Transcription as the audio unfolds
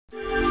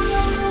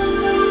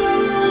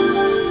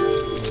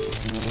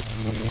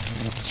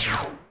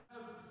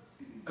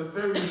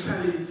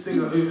talented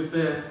singer over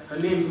there. Her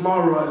name's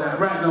Marah. Like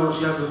right now,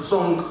 she has a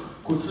song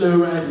called Slow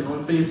Riding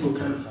on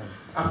Facebook, and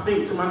I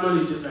think, to my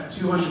knowledge, there's like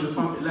 200 and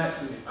something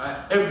likes in it.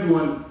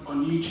 Everyone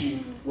on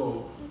YouTube,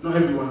 well, not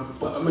everyone,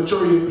 but a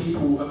majority of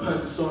people have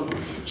heard the song.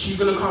 She's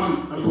gonna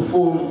come and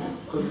perform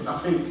because I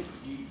think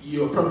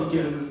you're probably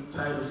getting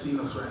tired of seeing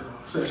us right now.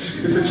 So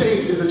it's a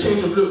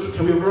change of look.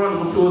 Can we have a round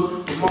of applause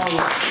for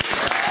Marah?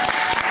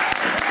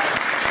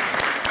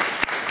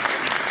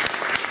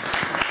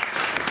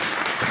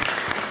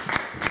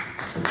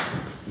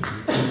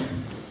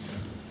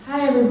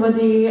 Hi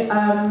everybody,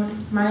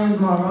 my name is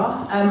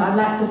Marah. I'd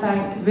like to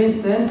thank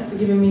Vincent for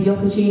giving me the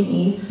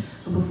opportunity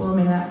for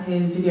performing at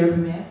his video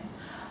premiere.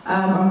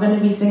 I'm going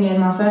to be singing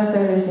my first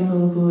solo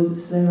single called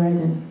Slow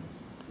Riding.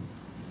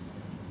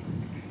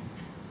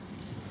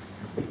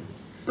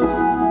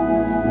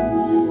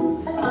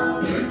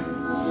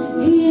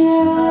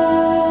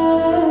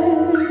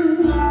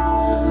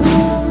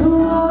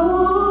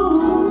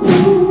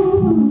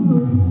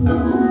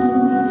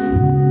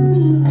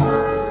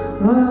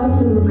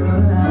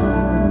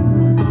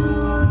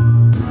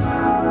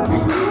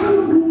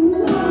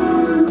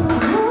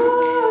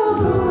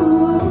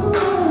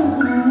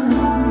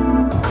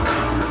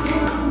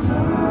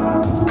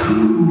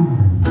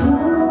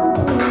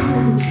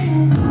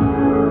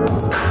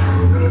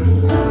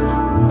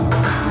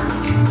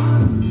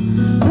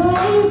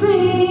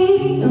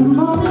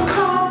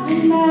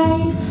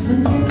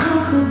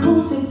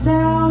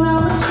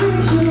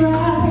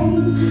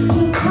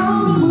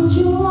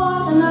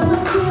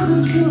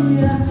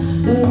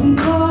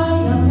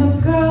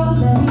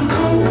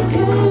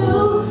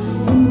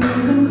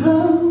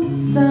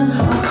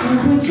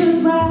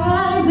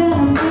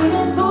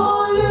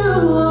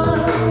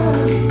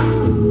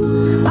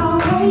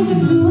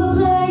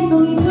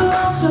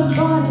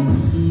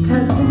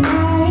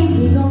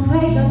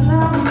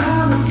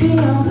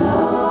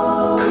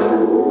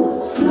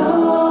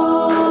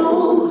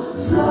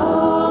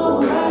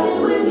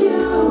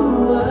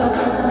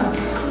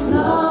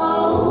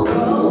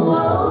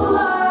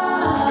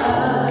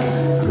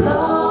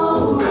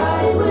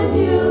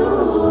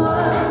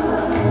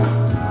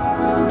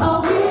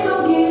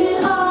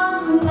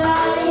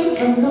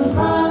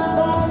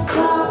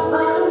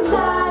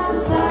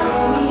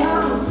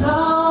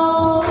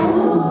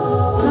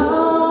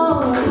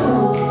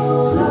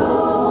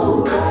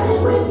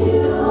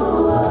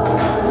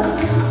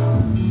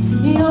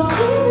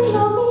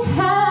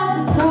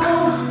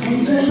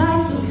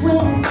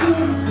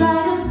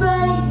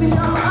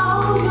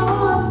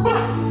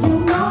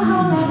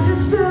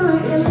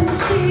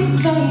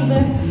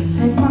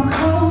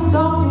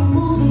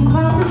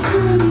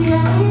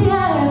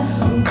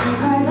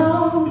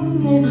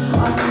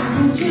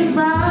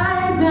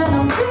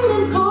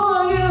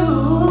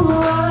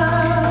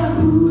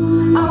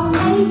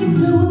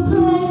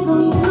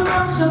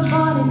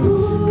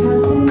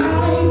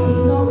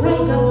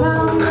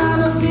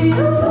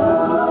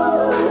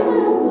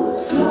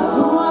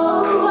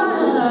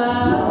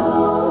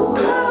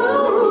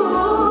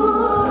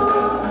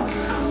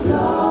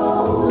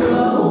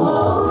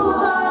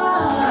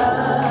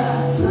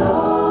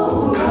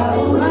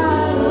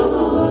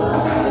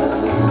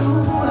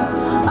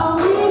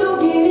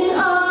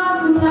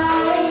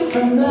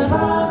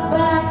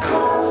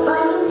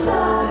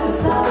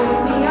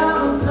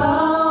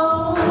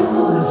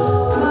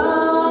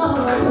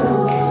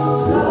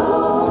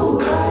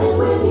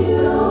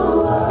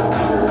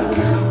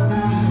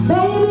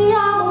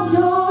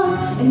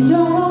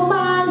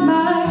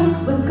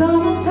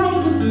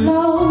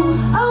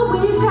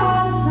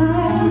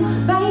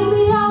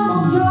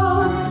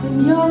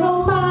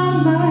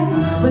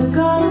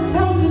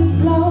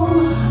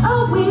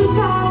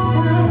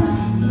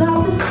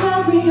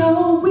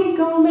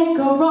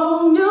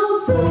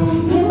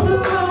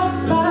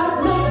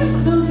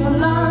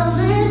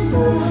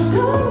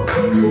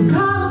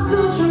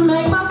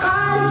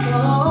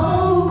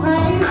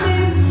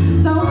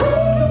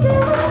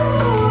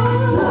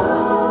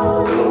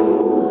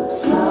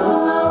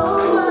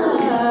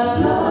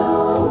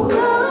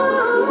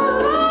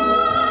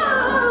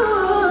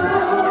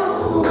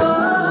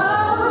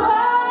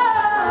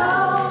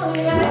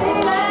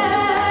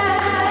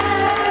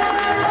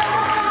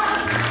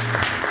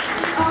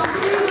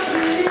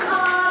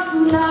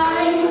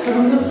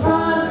 From the front.